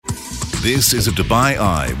This is a Dubai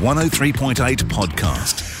Eye 103.8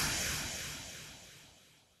 podcast.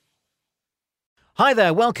 Hi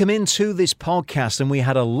there, welcome into this podcast, and we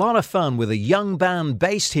had a lot of fun with a young band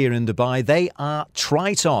based here in Dubai. They are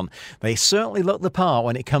Triton. They certainly look the part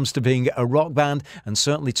when it comes to being a rock band and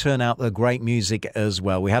certainly turn out the great music as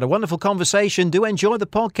well. We had a wonderful conversation. Do enjoy the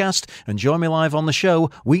podcast and join me live on the show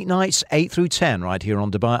weeknights 8 through 10 right here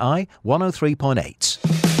on Dubai Eye 103.8.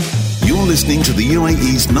 You're listening to the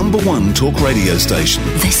UAE's #1 talk radio station.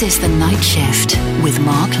 This is The Night Shift with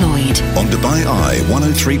Mark Lloyd On Dubai Eye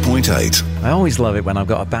 103.8. I always love it when I've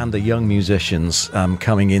got a band of young musicians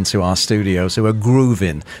coming into our studios who are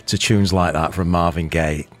grooving to tunes like that from Marvin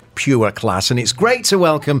Gaye. Pure class, and it's great to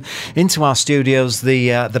welcome into our studios the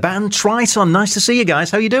band Triton. Nice to see you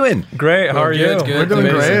guys. How are you doing? Great. How are you? Good. We're doing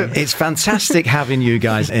great. It's fantastic having you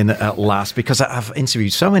guys in at last, because I've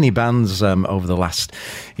interviewed so many bands over the last,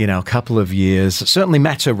 couple of years. Certainly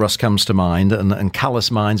Meta Rust comes to mind, and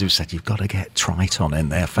Callous Minds, who said you've got to get Triton in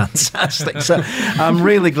there. Fantastic. So I'm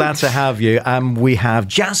really glad to have you. We have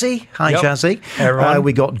Jazzy. Hi, Yep. Jazzy. Hey, everyone.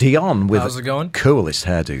 We got Dion with How's it going? Coolest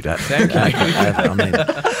hairdo. Thank you. I mean,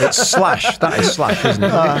 it's Slash. That is Slash, isn't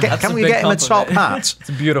it? Can we get him a top hat? It's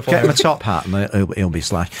beautiful. Get him a top hat, and he'll be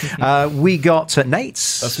Slash. We got Nate.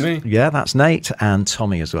 That's me. Yeah, that's Nate, and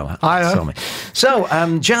Tommy as well. Hi. Tommy. So,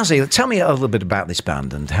 Jazzy, tell me a little bit about this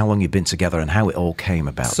band and how long you've been together and how it all came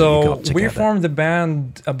about. That you So got we together. formed the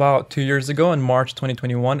band about 2 years ago in March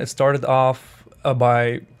 2021. It started off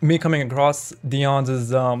by me coming across Dion's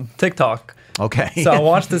TikTok. Okay. So I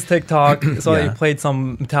watched this TikTok, saw that Yeah. he played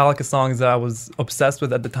some Metallica songs that I was obsessed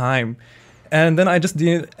with at the time. And then I just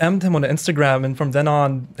DM'd him on Instagram, and from then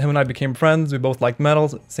on, him and I became friends. We both liked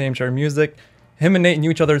metal, same shared music. Him and Nate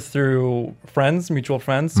knew each other through friends, mutual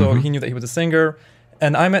friends, so he knew that he was a singer.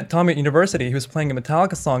 And I met Tommy at university. He was playing a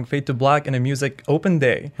Metallica song, Fade to Black, in a music open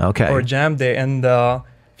day Okay. or a jam day. And a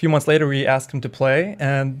few months later, we asked him to play,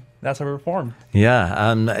 and that's how we were formed.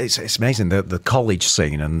 Yeah, and it's amazing the college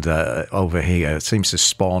scene and over here seems to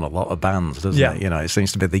spawn a lot of bands, doesn't Yeah. it? It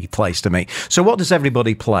seems to be the place to meet. So, what does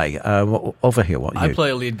everybody play over here? What I you?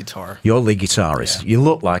 play lead guitar. You're lead guitarist. Yeah. You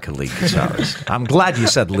look like a lead guitarist. I'm glad you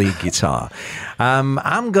said lead guitar.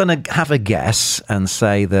 I'm going to have a guess and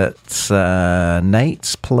say that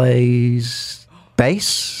Nate plays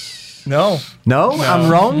bass. No. No, I'm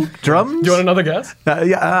wrong. Drums. Do you want another guess?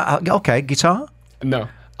 Okay, guitar. No.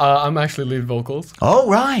 I'm actually lead vocals. Oh,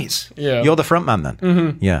 right. Yeah. You're the front man then?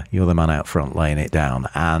 Mm-hmm. Yeah, you're the man out front laying it down.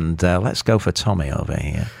 And let's go for Tommy over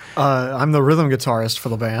here. I'm the rhythm guitarist for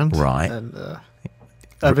the band. Right. And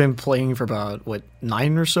I've been playing for about,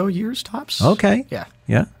 9 or so years, tops? Okay. Yeah.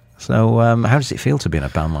 Yeah. So how does it feel to be in a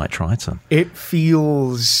band like Triton? It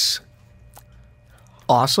feels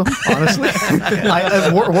awesome, honestly.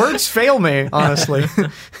 Words fail me, honestly.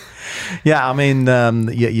 Yeah, I mean,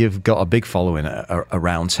 you've got a big following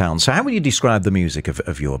around town. So how would you describe the music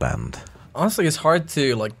of your band? Honestly, it's hard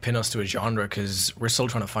to pin us to a genre because we're still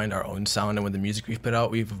trying to find our own sound, and with the music we've put out,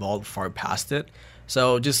 we've evolved far past it.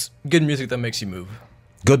 So just good music that makes you move.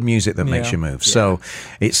 Good music that makes Yeah. you move. So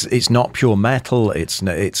it's not pure metal. It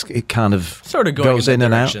kind of Sort of going goes in in that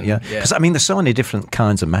and out. direction, Yeah, yeah. because I mean, there's so many different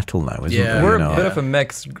kinds of metal now, isn't Yeah. there? We're You a know? bit of a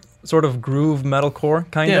mix, sort of groove metalcore,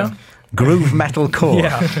 kind of. Yeah. Groove metal core.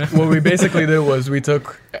 Yeah. What we basically did was we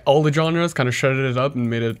took all the genres, kind of shredded it up, and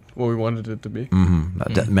made it what we wanted it to be.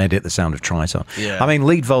 That made it the sound of Triton. Yeah. I mean,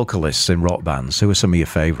 lead vocalists in rock bands. Who are some of your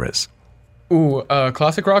favourites? Ooh,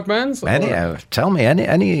 classic rock bands? Tell me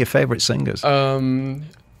any of your favourite singers.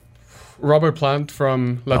 Robert Plant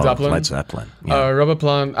from Led Zeppelin. Led Zeppelin. Yeah. Robert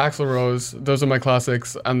Plant, Axl Rose. Those are my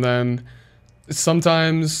classics. And then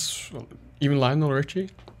sometimes even Lionel Richie.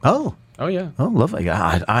 Oh, yeah. lovely.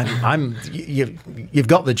 You've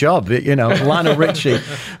got the job. Lionel Richie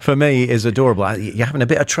for me is adorable. You're having a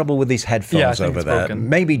bit of trouble with these headphones Yeah, I think over it's there. broken.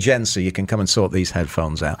 Maybe Jen, so you can come and sort these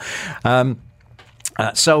headphones out.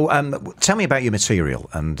 So tell me about your material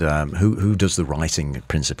and who does the writing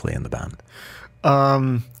principally in the band.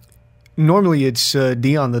 Normally it's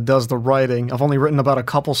Dion that does the writing. I've only written about a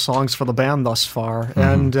couple songs for the band thus far.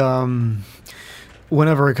 And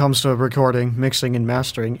whenever it comes to recording, mixing, and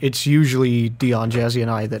mastering, it's usually Dion, Jazzy, and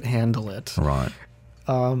I that handle it. Right.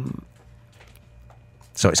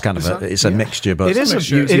 So it's kind of a mixture, but It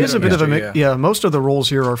is a bit of a mix. yeah. Yeah, most of the roles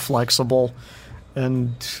here are flexible,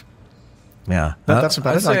 and yeah. that's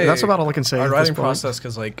about it. That's about all I can say. Our at this writing point. process,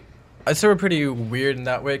 because I'd say we're pretty weird in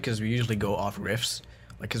that way because we usually go off riffs.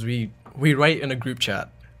 Because we write in a group chat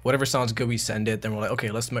whatever sounds good, we send it. Then we're like,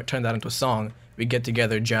 okay, let's turn that into a song. We get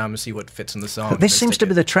together, jam, see what fits in the song. This seems to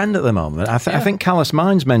be the trend at the moment. I think Callous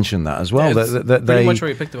Minds mentioned that as well. Yeah, that pretty much where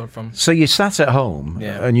we picked it up from. So you sat at home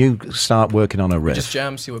and you start working on a riff. Just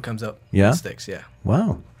jam, see what comes up. Yeah, it sticks. Yeah.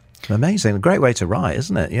 Wow, amazing! A great way to write,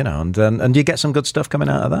 isn't it? You know, and you get some good stuff coming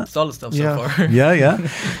out of that. Solid stuff so far. Yeah.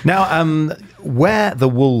 Now, where the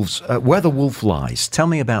wolf lies. Tell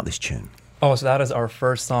me about this tune. Oh, so that is our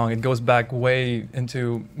first song. It goes back way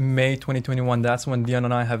into May 2021. That's when Dion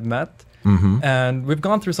and I have met. Mm-hmm. And we've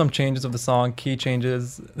gone through some changes of the song, key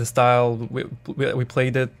changes, the style. We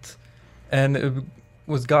played it, and it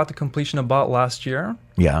was got to completion about last year.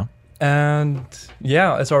 Yeah. And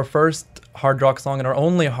yeah, it's our first hard rock song and our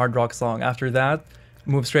only hard rock song. After that,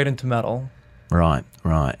 move straight into metal. Right.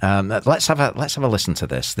 Let's have a listen to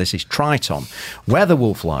this. This is Triton, Where the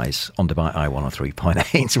Wolf Lies, on Dubai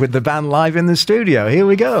I-103.8 with the band live in the studio. Here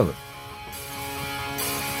we go.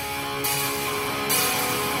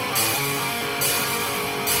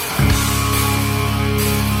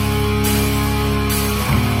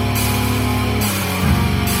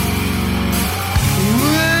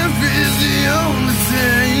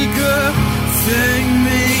 Take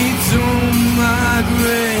me to my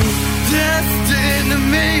grave, destined to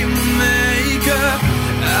be my maker.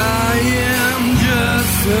 I am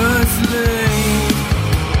just a slave.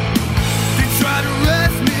 They try to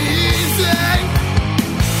rest me easy,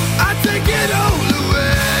 I take it all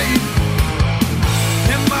away,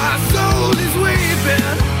 and my soul is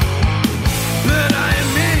weeping, but I am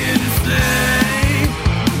here to stay.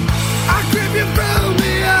 I grip you from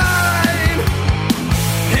behind,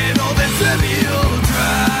 and all that trivial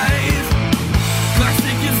drive, clock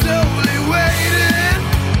ticking slowly waiting,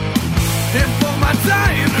 and for my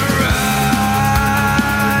time to rise.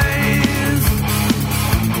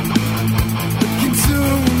 Look into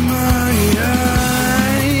my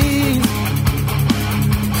eyes,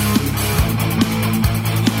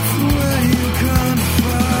 it's where you can't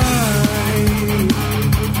find.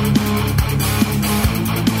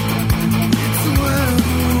 It's where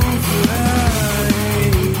the wolf lies.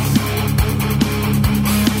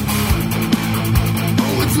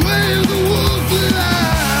 Oh, it's where the wolf lies.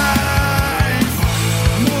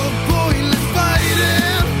 More pointless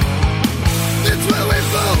fighting, it's where we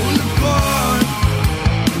fall apart.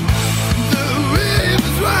 The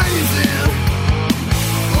river's rising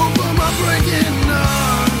over my breaking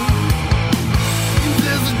heart.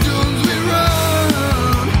 There's the dunes we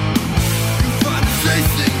run, you find us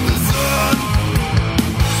chasing the sun,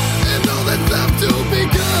 and all that's left to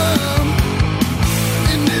become,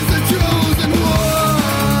 and is the chosen one.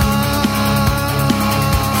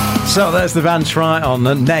 So there's the band Triton.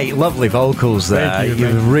 And Nate, lovely vocals there. Thank you.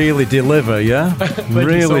 Really deliver, yeah?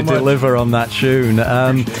 Really you so much. deliver on that tune.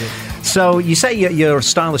 So you say your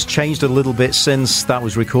style has changed a little bit since that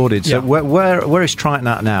was recorded. So Yeah. where is Triton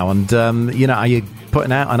at now? And, are you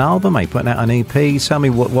putting out an album? Are you putting out an EP? Tell me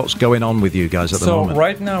what's going on with you guys at the moment. So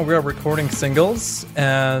right now we are recording singles,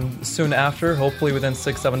 and soon after, hopefully within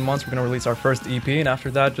 6-7 months, we're going to release our first EP, and after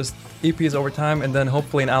that, just EPs over time, and then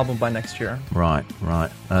hopefully an album by next year. Right.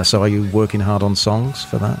 So are you working hard on songs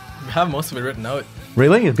for that? We have most of it written out.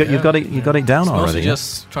 Really? You've got it down It's already? mostly yeah?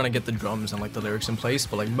 just trying to get the drums and like the lyrics in place,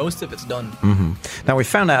 but like most of it's done. Now we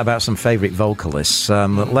found out about some favourite vocalists.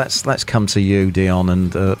 Let's come to you, Dion,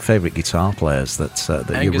 and favourite guitar players that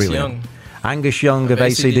you Angus really. Young. Angus Young of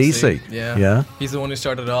AC/DC. Yeah. He's the one who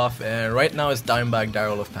started off, and right now it's Dimebag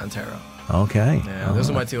Darrell of Pantera. Okay. Yeah, those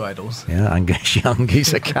are my two idols. Yeah, Angus Young.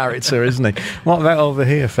 He's a character, isn't he? What about over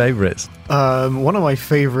here? Favourites? One of my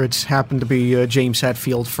favorites happened to be James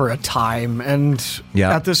Hetfield for a time, and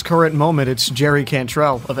at this current moment, it's Jerry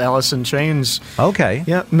Cantrell of Alice in Chains. Okay.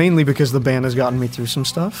 Yeah, mainly because the band has gotten me through some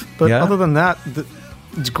stuff. But other than that,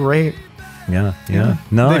 it's great. Yeah.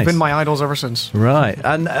 Nice. They've been my idols ever since. Right.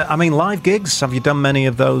 And, live gigs, have you done many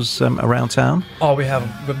of those around town? Oh,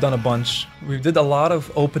 we've done a bunch. We did a lot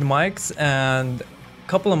of open mics, and a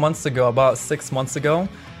couple of months ago, about 6 months ago,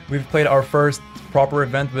 we've played our first proper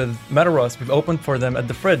event with Metal Rust. We've opened for them at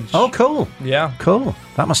the Fridge. Oh, cool. Yeah. Cool.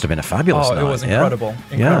 That must have been a fabulous night. It was incredible.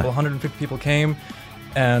 Yeah? Incredible. 150 people came,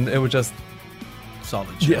 and it was just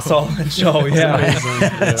Solid show. yeah, solid show.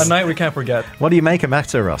 Yeah, a night we can't forget. What do you make of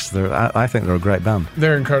Metal Rust? I think they're a great band.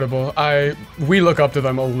 They're incredible. We look up to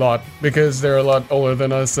them a lot because they're a lot older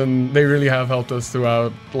than us, and they really have helped us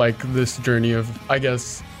throughout like this journey of, I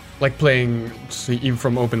guess, like playing even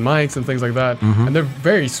from open mics and things like that. And they're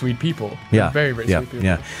very sweet people. They're very sweet people.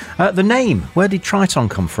 Yeah. The name, where did Triton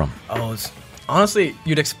come from? Honestly,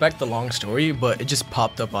 you'd expect the long story, but it just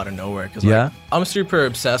popped up out of nowhere. Cause, I'm super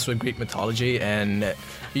obsessed with Greek mythology, and are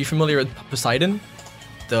you familiar with Poseidon?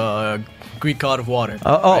 the Greek god of water.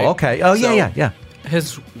 Oh, right? okay. Oh, So yeah.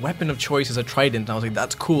 His weapon of choice is a trident. And I was like,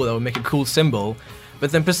 that's cool. That would make a cool symbol.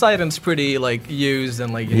 But then Poseidon's pretty like used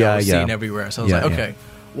and like seen everywhere. So I was like, okay,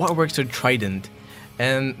 what works with trident?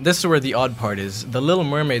 And this is where the odd part is. The Little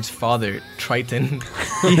Mermaid's father, Triton,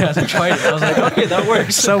 he has a trident. I was like, okay, that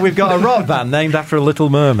works. So we've got a rock band named after a Little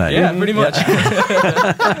Mermaid. Yeah, pretty much.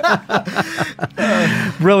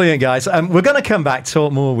 Brilliant, guys. We're going to come back,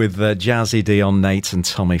 talk more with Jazzy, Dion, Nate and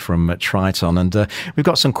Tommy from Triton. And we've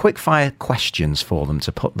got some quick-fire questions for them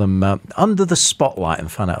to put them under the spotlight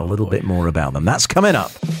and find out a little bit more about them. That's coming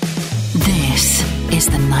up. This is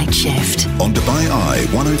The Night Shift. On Dubai Eye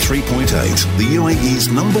 103.8, the UAE's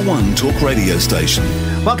 #1 talk radio station.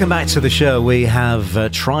 Welcome back to the show. We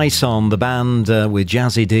have Triton, the band, with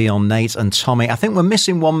Jazzy, Dion, Nate and Tommy. I think we're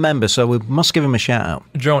missing one member, so we must give him a shout out.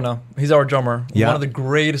 Jonah, he's our drummer. Yeah. One of the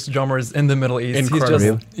greatest drummers in the Middle East. Incredible.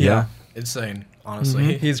 He's just, Yeah. Insane,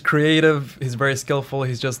 honestly. He's creative. He's very skillful.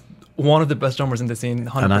 He's just one of the best drummers in the scene.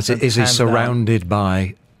 100%. And is he hands down. surrounded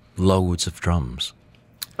by loads of drums?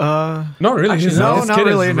 Not really. Actually, his no, his not kit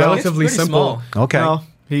really, is no. relatively It's pretty simple. small. Okay. No,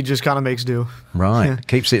 he just kind of makes do. Right. Yeah.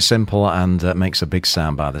 Keeps it simple and makes a big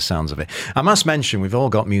sound by the sounds of it. I must mention, we've all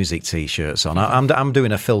got music T-shirts on. I'm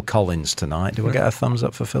doing a Phil Collins tonight. Do we get a thumbs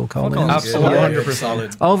up for Phil Collins? Absolutely. Yeah, 100%.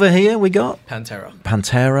 solid. Over here, we got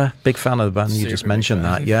Pantera. Big fan of the band. You just Super mentioned big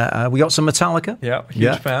that. fan. Yeah. We got some Metallica. Yeah,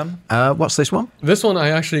 huge fan. What's this one? This one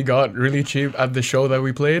I actually got really cheap at the show that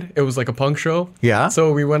we played. It was like a punk show. Yeah.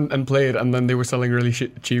 So we went and played, and then they were selling really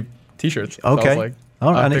cheap T-shirts. So I Okay. was like,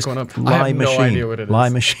 All right, I'll and pick it's one up. Lie I have Machine. no idea what it is. Lie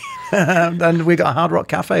Machine. And we got a Hard Rock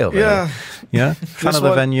Cafe over Yeah. there. Yeah. Fan This of the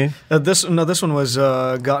one- venue. This one was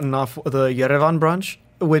gotten off the Yerevan branch,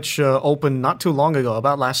 which opened not too long ago,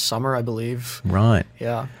 about last summer, I believe. Right.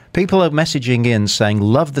 Yeah. People are messaging in saying,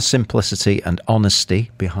 love the simplicity and honesty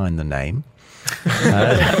behind the name.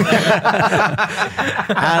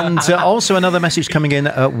 And also another message coming in.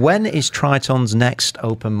 When is Triton's next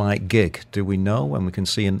open mic gig? Do we know when we can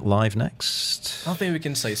see him live next? I don't think we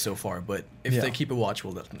can say so far, but if they keep a watch,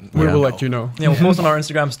 we'll We will let you know. Yeah, we'll post on our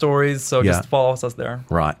Instagram stories, so Yeah. just follow us there.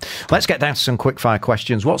 Right. Let's get down to some quick fire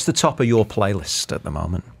questions. What's the top of your playlist at the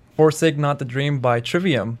moment? Forsake Not the Dream by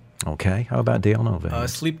Trivium. Okay. How about Dion over here?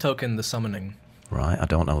 Sleep Token, The Summoning. Right. I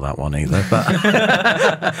don't know that one either. But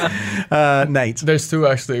Nate. There's two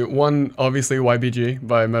actually. One, obviously, YBG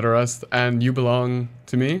by Metarest, and You Belong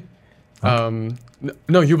to Me.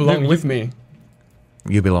 No, You Belong with Me.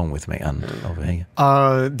 You belong with me, and over here.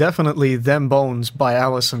 Definitely Them Bones by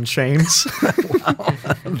Alice in Chains.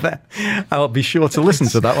 I'll be sure to listen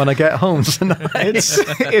to that when I get home tonight.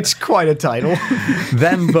 It's quite a title.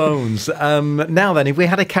 Them Bones. Now then, if we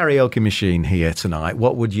had a karaoke machine here tonight,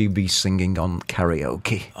 what would you be singing on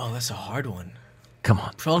karaoke? Oh, that's a hard one. Come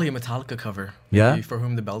on. Probably a Metallica cover. Yeah? Maybe For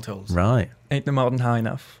Whom the Bell Tolls. Right. Ain't No Mountain High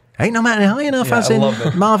Enough. Ain't no mountain high enough, Yeah, as I in love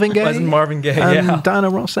it. Marvin Gaye. As in Marvin Gaye, and yeah.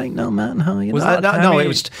 Diana Ross, Ain't no mountain high enough. Was that no, Tammy? it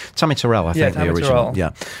was Tammy Terrell, I think, Tammy the original. Terrell.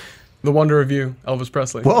 Yeah. The Wonder of You, Elvis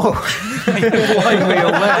Presley. Whoa.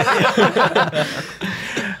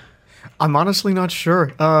 I'm honestly not sure.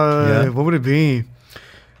 What would it be?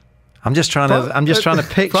 I'm just trying to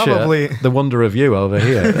picture Probably. the wonder of you over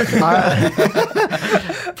here.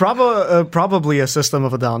 Probably a System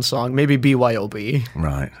of a Down song. Maybe BYOB.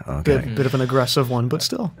 Right. Okay. Bit of an aggressive one, but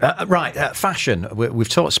still. Right. Fashion.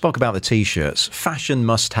 We've spoke about the T-shirts. Fashion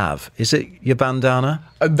must have. Is it your bandana?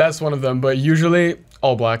 That's one of them, but usually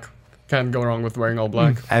all black. Can't go wrong with wearing all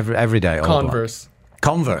black. Every day. all black. Converse.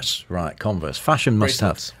 Converse. Right. Converse. Fashion must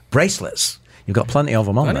Bracelets. have bracelets. You've got plenty of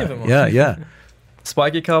them on Plenty there. of them on. Yeah. Yeah.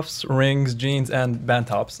 Spiky cuffs, rings, jeans, and band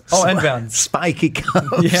tops. Oh, and bands. Spiky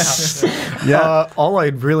cuffs. Yeah. Yeah. All I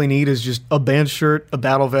really need is just a band shirt, a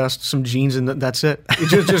battle vest, some jeans, and that's it. You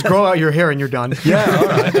just grow out your hair and you're done. Yeah, all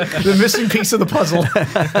right. The missing piece of the puzzle.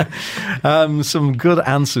 Some good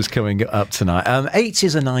answers coming up tonight.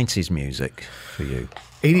 80s or 90s music for you?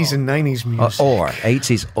 80s and 90s music. Or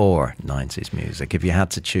 80s or 90s music. If you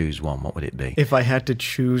had to choose one, what would it be? If I had to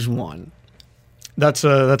choose one. That's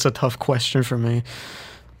a tough question for me.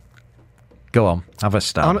 Go on, have a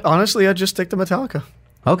stab. Honestly, I'd just stick to Metallica.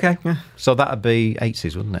 Okay. So that'd be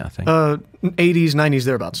 80s, wouldn't it, I think? 80s, 90s,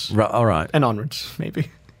 thereabouts. Right, all right. And onwards, maybe.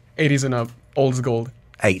 80s and up. Old's gold.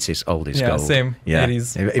 80s, oldies Yeah, gold. same. Yeah.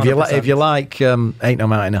 80s. If you like Ain't No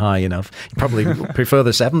Mountain High Enough, you probably prefer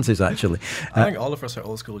the 70s, actually. I think all of us are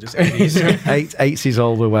old school, just 80s. 80s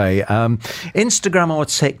all the way. Instagram or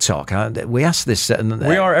TikTok? We asked this.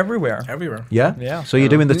 We are everywhere. Everywhere. Yeah? Yeah. So you're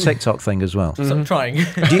doing the TikTok thing as well? So I'm trying.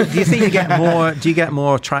 Do you think you get more? Do you get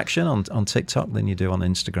more traction on TikTok than you do on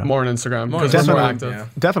Instagram? More on Instagram More because we're more Definitely.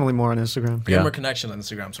 active. Definitely more on Instagram. We Yeah. have more connection on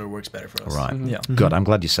Instagram, so it works better for us. Right. Yeah. Good. I'm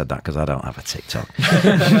glad you said that because I don't have a TikTok.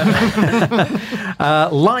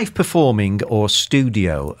 Live performing or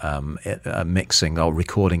studio mixing or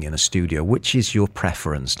recording in a studio, which is your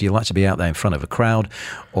preference? Do you like to be out there in front of a crowd,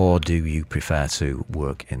 or do you prefer to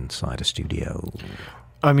work inside a studio?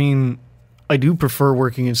 I mean, I do prefer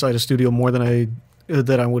working inside a studio more than I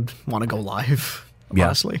would want to go live, Yeah.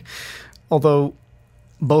 honestly. Although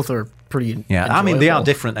both are pretty Yeah, I mean, they are enjoyable.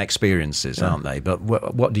 different experiences, aren't they? But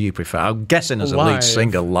what do you prefer? I'm guessing as a lead Live.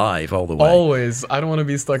 singer, live all the way. Always. I don't want to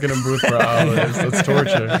be stuck in a booth for hours. That's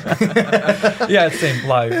torture. Yeah, it's same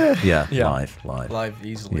live. Yeah, Yeah. live. Live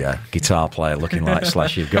easily. Yeah, guitar player looking like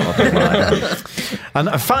Slash. You've got to be live. And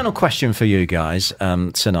a final question for you guys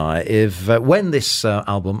tonight: if when this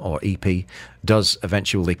album or EP does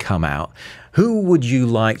eventually come out, who would you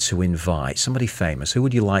like to invite? Somebody famous. Who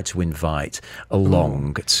would you like to invite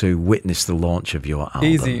along to witness the launch of your album?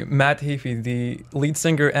 Easy. Matt Heafy, the lead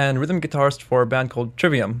singer and rhythm guitarist for a band called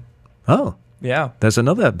Trivium. Oh, Yeah. there's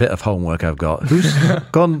another bit of homework I've got. Who's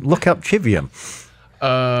gone? Look up Trivium.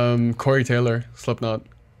 Corey Taylor, Slipknot,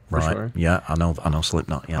 for Right. sure. Yeah, I know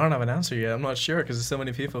Slipknot. I Yeah. don't have an answer yet. I'm not sure because there's so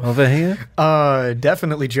many people. Over here.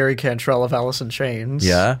 Definitely Jerry Cantrell of Alice in Chains.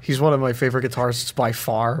 Yeah. He's one of my favorite guitarists by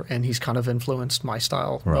far, and he's kind of influenced my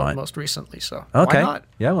style Right. most recently. So Okay. why not?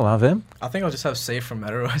 Yeah, we'll have him. I think I'll just have Safe from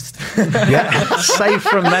Meta Rust. Yeah, Safe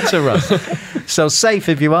from Meta Rust. So, Safe,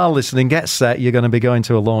 if you are listening, get set. You're going to be going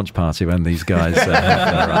to a launch party when these guys have their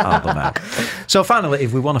album out. So, finally,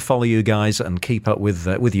 if we want to follow you guys and keep up with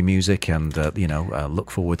your music and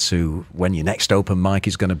look forward to when your next open mic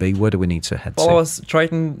is going to be, where do we need to head Follow to? us at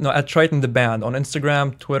Triton the Band on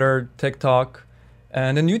Instagram, Twitter, TikTok,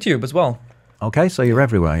 and then YouTube as well. Okay, so you're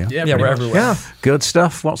everywhere, yeah? Yeah, pretty we're much. everywhere. Yeah, good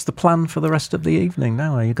stuff. What's the plan for the rest of the evening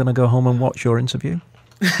now? Are you going to go home and watch your interview?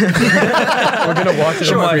 We're going to watch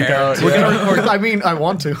it and freak out. I mean, I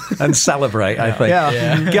want to. And celebrate, I think.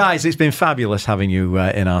 Yeah. Guys, it's been fabulous having you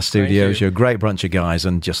in our studios. you. You're a great bunch of guys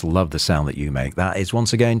and just love the sound that you make. That is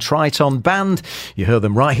once again Triton Band. You heard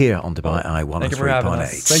them right here on Dubai Eye Thank you for having 103.8.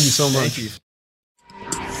 us. Thank you so much. Thank you.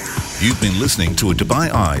 You've been listening to a Dubai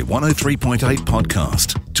Eye 103.8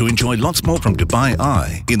 podcast. To enjoy lots more from Dubai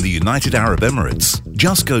Eye in the United Arab Emirates,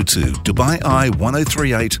 just go to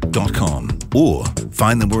DubaiEye1038.com or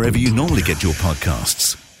find them wherever you normally get your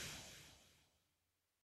podcasts.